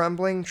there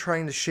trembling,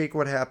 trying to shake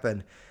what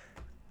happened.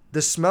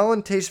 The smell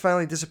and taste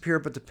finally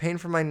disappeared, but the pain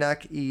from my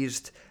neck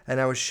eased, and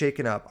I was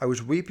shaken up. I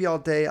was weepy all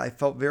day. I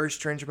felt very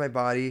strange in my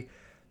body.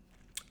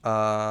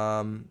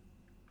 I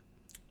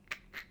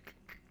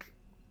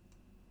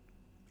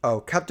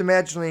kept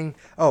imagining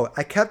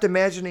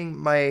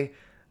my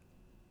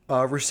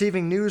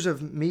receiving news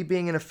of me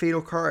being in a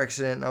fatal car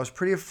accident, and I was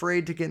pretty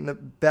afraid to get in the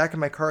back of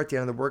my car at the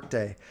end of the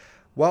workday.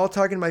 While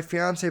talking to my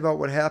fiance about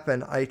what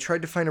happened, I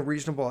tried to find a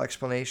reasonable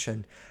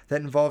explanation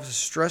that involves a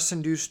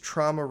stress-induced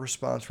trauma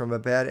response from a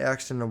bad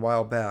accident a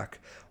while back,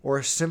 or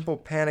a simple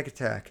panic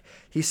attack.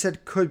 He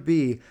said could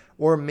be,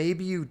 or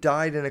maybe you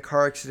died in a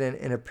car accident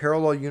in a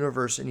parallel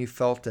universe and you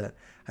felt it.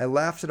 I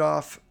laughed it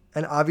off,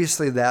 and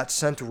obviously that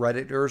sent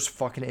Redditors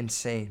fucking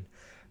insane.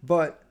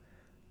 But,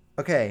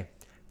 okay,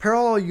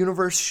 parallel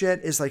universe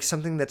shit is like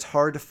something that's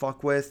hard to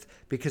fuck with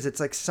because it's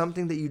like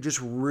something that you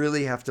just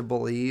really have to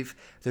believe.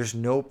 There's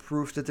no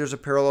proof that there's a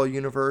parallel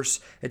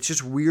universe. It's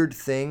just weird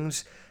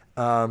things.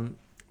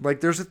 Like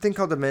there's a thing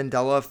called the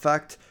Mandela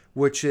effect,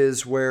 which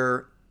is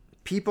where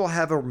people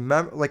have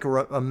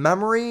a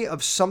memory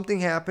of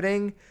something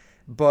happening,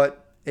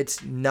 but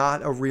it's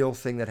not a real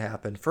thing that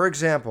happened. For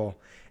example,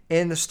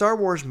 in the Star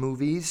Wars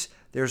movies,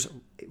 there's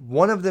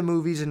one of the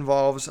movies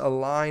involves a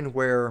line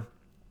where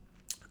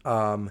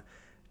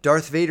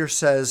Darth Vader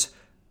says,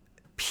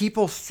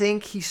 people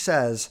think he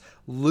says,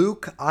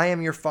 Luke, I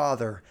am your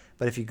father.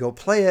 But if you go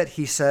play it,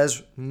 he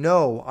says,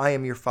 no, I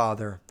am your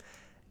father.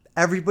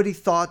 Everybody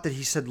thought that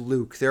he said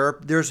Luke.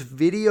 There's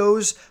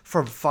videos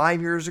from 5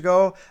 years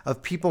ago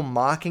of people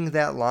mocking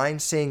that line,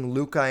 saying,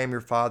 Luke, I am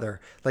your father.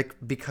 Like,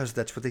 because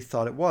that's what they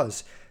thought it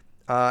was.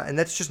 And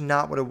that's just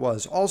not what it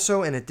was.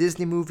 Also, in a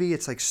Disney movie,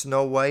 it's like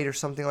Snow White or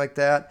something like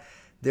that.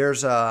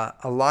 There's a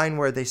line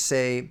where they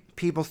say,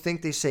 people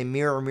think they say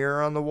mirror,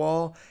 mirror on the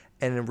wall.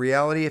 And in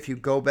reality, if you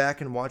go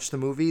back and watch the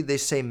movie, they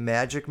say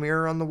magic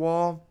mirror on the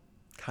wall.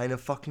 Kind of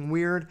fucking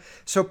weird.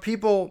 So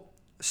people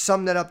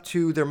sum that up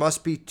to there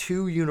must be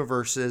two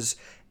universes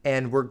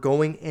and we're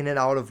going in and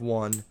out of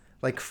one.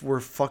 Like we're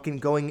fucking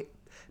going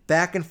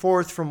back and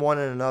forth from one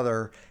and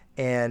another.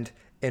 And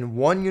in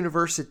one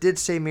universe, it did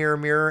say mirror,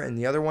 mirror, and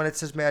the other one, it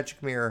says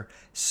magic mirror.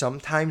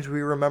 Sometimes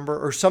we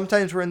remember, or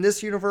sometimes we're in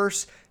this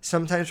universe,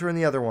 sometimes we're in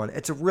the other one.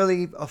 It's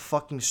a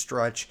fucking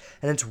stretch,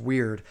 and it's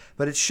weird,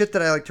 but it's shit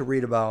that I like to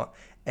read about.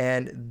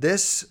 And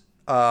this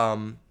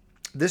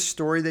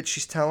story that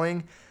she's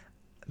telling,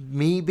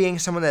 me being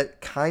someone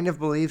that kind of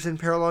believes in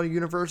parallel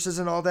universes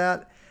and all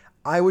that,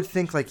 I would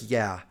think like,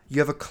 yeah, you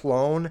have a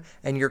clone,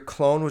 and your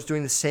clone was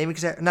doing the same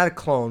exact, not a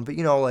clone, but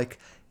like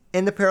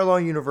in the parallel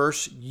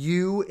universe,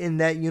 you in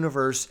that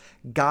universe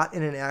got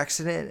in an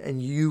accident and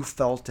you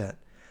felt it.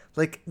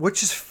 Like,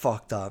 which is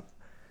fucked up.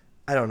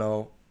 I don't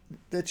know.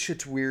 That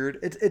shit's weird.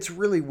 It's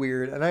really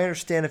weird. And I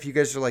understand if you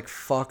guys are like,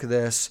 fuck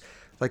this.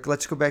 Like,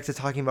 let's go back to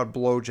talking about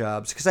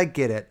blowjobs. Because I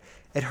get it.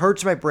 It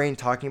hurts my brain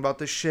talking about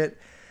this shit.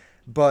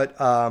 But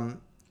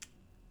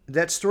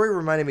that story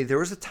reminded me, there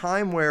was a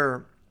time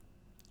where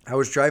I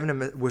was driving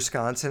to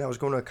Wisconsin. I was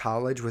going to a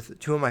college with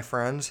two of my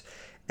friends.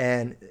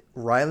 And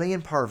Riley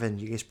and Parvin,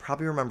 you guys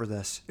probably remember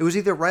this. It was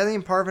either Riley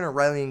and Parvin or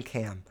Riley and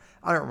Cam.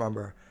 I don't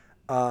remember.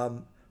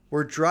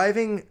 We're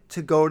driving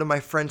to go to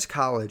my friend's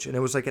college, and it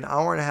was like an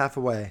hour and a half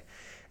away.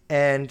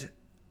 And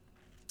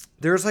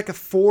there's like a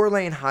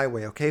 4-lane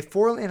highway, okay?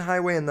 4-lane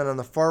highway, and then on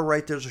the far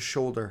right, there's a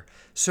shoulder.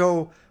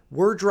 So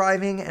we're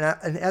driving, and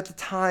at the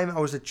time,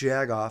 I was a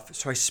jag-off,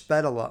 so I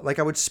sped a lot. Like,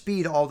 I would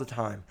speed all the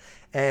time.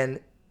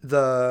 And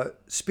the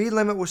speed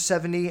limit was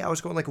 70. I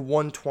was going like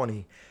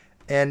 120.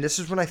 And this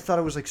is when I thought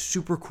it was like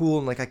super cool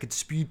and like I could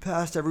speed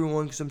past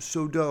everyone because I'm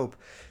so dope.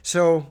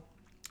 So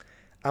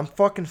I'm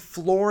fucking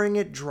flooring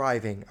it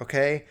driving,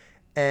 okay?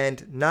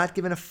 And not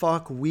giving a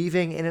fuck,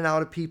 weaving in and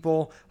out of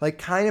people, like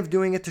kind of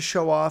doing it to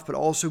show off, but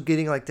also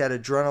getting like that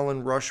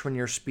adrenaline rush when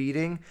you're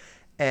speeding.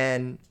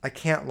 And I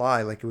can't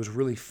lie, like it was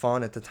really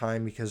fun at the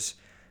time because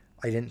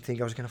I didn't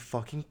think I was going to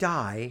fucking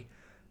die.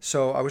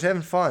 So I was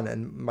having fun,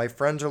 and my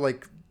friends are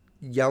like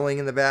yelling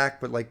in the back,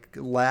 but like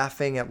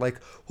laughing at like,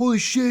 holy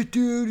shit,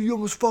 dude, you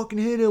almost fucking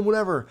hit him,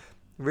 whatever.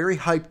 Very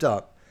hyped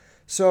up.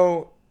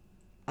 So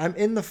I'm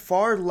in the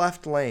far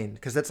left lane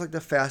because that's like the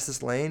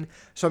fastest lane.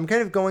 So I'm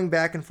kind of going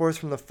back and forth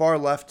from the far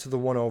left to the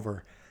one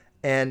over.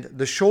 And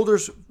the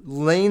shoulder's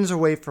lanes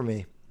away from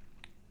me.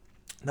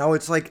 Now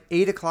it's like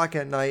 8 o'clock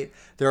at night.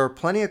 There are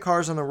plenty of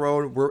cars on the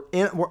road. We're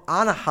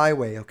on a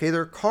highway, okay?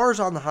 There are cars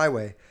on the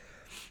highway.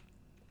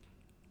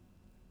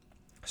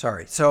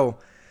 Sorry. So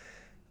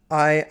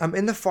I'm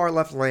in the far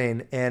left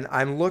lane, and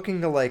I'm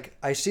looking to like,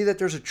 I see that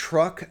there's a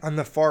truck on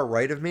the far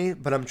right of me,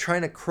 but I'm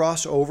trying to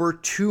cross over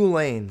 2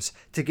 lanes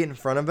to get in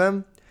front of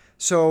him.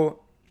 So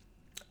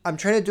I'm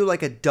trying to do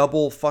like a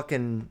double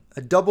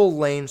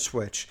lane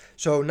switch.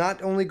 So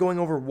not only going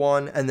over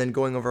one and then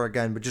going over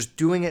again, but just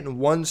doing it in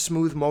one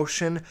smooth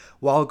motion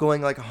while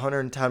going like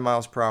 110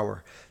 miles per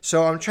hour.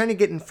 So I'm trying to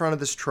get in front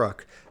of this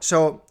truck.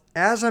 So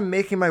as I'm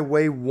making my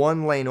way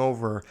 1 lane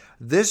over,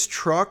 this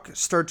truck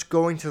starts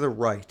going to the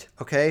right,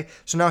 okay?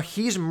 So now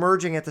he's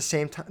merging at the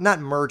same time. Not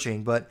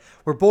merging, but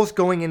we're both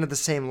going into the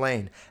same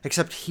lane.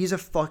 Except he's a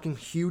fucking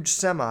huge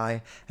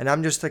semi, and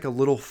I'm just like a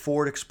little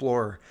Ford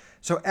Explorer.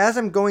 So as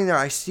I'm going there,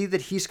 I see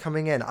that he's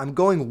coming in. I'm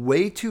going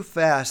way too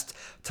fast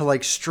to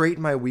like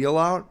straighten my wheel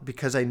out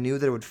because I knew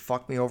that it would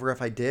fuck me over if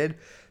I did.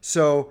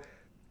 So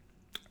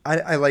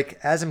I like,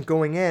 as I'm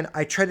going in,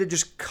 I try to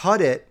just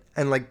cut it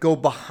and like go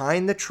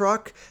behind the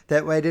truck.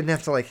 That way I didn't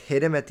have to like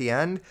hit him at the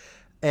end.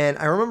 And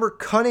I remember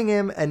cutting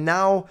him, and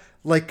now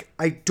like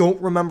I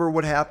don't remember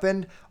what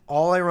happened.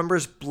 All I remember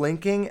is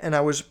blinking, and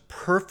I was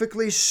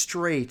perfectly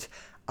straight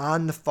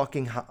on the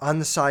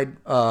side,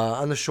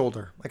 on the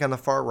shoulder, like on the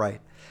far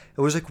right.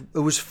 It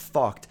was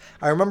fucked.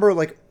 I remember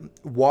like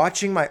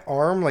watching my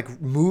arm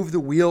like move the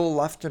wheel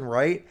left and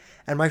right,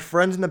 and my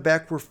friends in the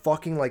back were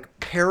fucking like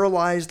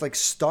paralyzed, like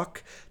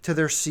stuck to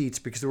their seats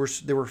because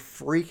they were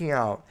freaking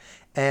out.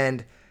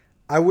 And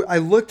I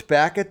looked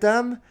back at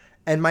them,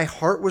 and my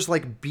heart was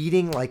like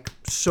beating like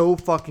so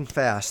fucking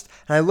fast.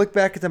 And I looked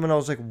back at them, and I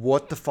was like,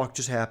 what the fuck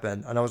just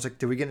happened? And I was like,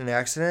 did we get in an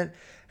accident?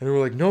 And they were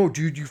like, no,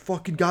 dude, you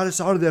fucking got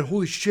us out of that.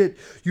 Holy shit.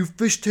 You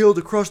fishtailed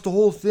across the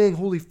whole thing.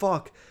 Holy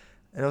fuck.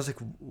 And I was like,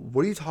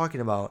 what are you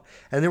talking about?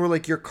 And they were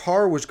like, your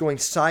car was going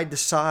side to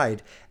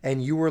side,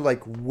 and you were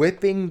like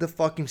whipping the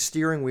fucking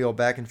steering wheel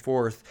back and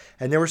forth.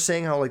 And they were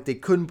saying how like they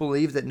couldn't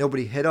believe that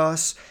nobody hit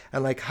us,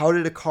 and like how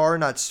did a car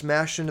not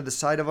smash into the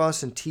side of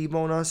us and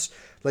T-bone us?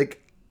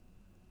 Like,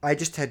 I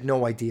just had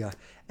no idea.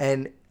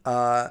 And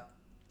that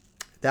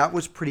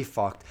was pretty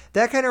fucked.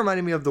 That kind of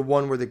reminded me of the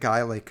one where the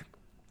guy like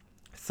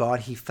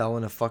thought he fell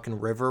in a fucking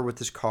river with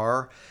his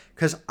car,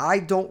 because I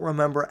don't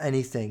remember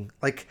anything.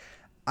 Like,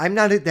 I'm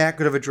not that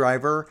good of a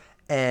driver,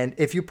 and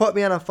if you put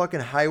me on a fucking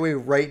highway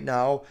right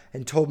now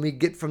and told me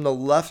get from the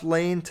left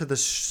lane to the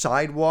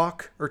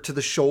sidewalk or to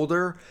the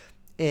shoulder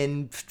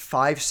in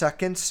 5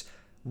 seconds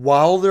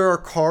while there are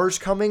cars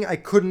coming, I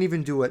couldn't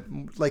even do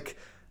it. Like,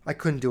 I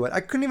couldn't do it.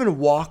 I couldn't even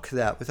walk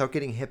that without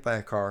getting hit by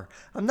a car.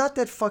 I'm not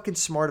that fucking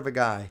smart of a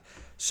guy.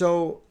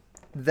 So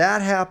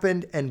that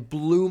happened and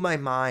blew my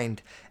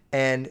mind.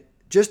 And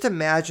just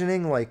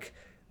imagining like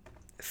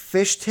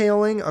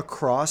fishtailing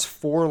across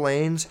 4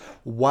 lanes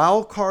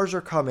while cars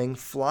are coming,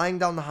 flying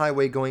down the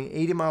highway going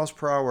 80 miles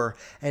per hour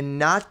and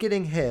not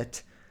getting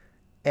hit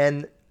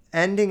and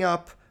ending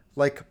up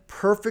like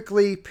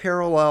perfectly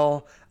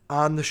parallel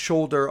on the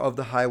shoulder of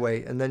the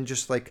highway and then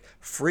just like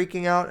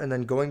freaking out and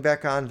then going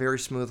back on very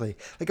smoothly.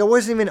 Like I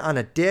wasn't even on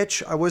a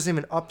ditch. I wasn't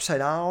even upside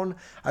down.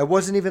 I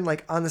wasn't even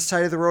like on the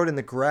side of the road in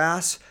the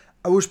grass.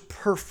 I was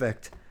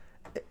perfect.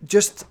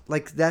 Just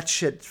like that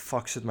shit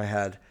fucks with my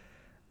head.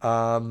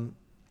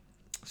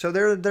 So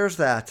there's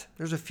that.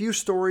 There's a few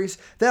stories.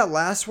 That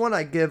last one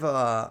I give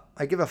a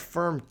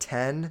firm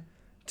 10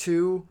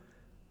 to,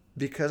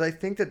 because I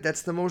think that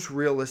that's the most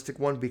realistic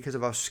one because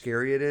of how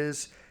scary it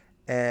is.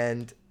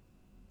 And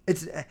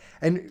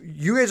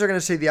you guys are going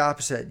to say the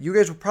opposite. You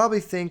guys will probably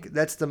think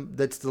that's the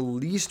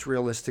least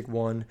realistic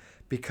one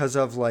because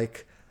of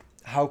like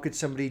how could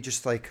somebody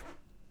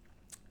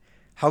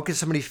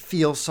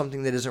feel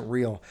something that isn't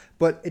real?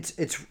 But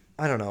it's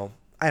I don't know.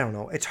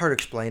 It's hard to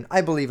explain.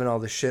 I believe in all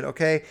this shit,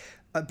 okay?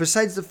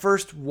 Besides the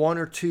first one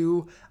or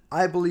two,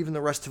 I believe in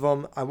the rest of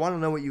them. I want to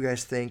know what you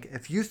guys think.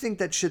 If you think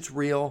that shit's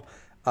real,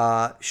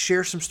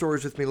 share some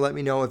stories with me. Let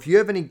me know. If you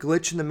have any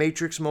glitch in the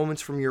Matrix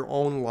moments from your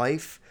own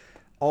life,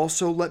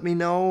 also let me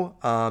know.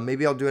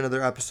 Maybe I'll do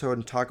another episode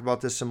and talk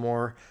about this some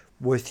more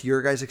with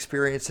your guys'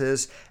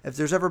 experiences. If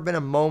there's ever been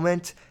a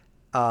moment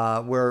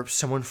where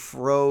someone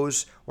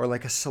froze or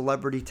like a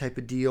celebrity type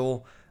of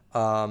deal,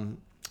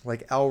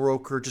 like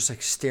Roker just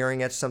like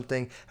staring at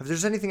something. If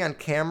there's anything on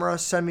camera,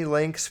 send me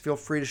links. Feel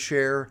free to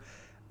share.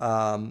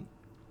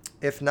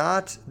 If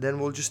not, then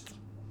we'll just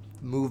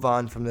move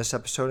on from this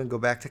episode and go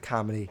back to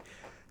comedy.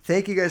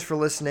 Thank you guys for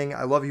listening.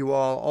 I love you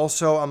all.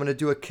 Also, I'm going to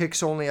do a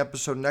Kicks Only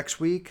episode next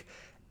week,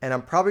 and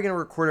I'm probably going to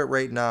record it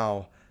right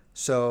now.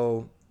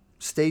 So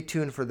stay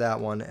tuned for that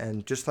one.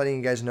 And just letting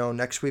you guys know,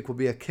 next week will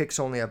be a Kicks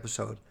Only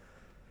episode.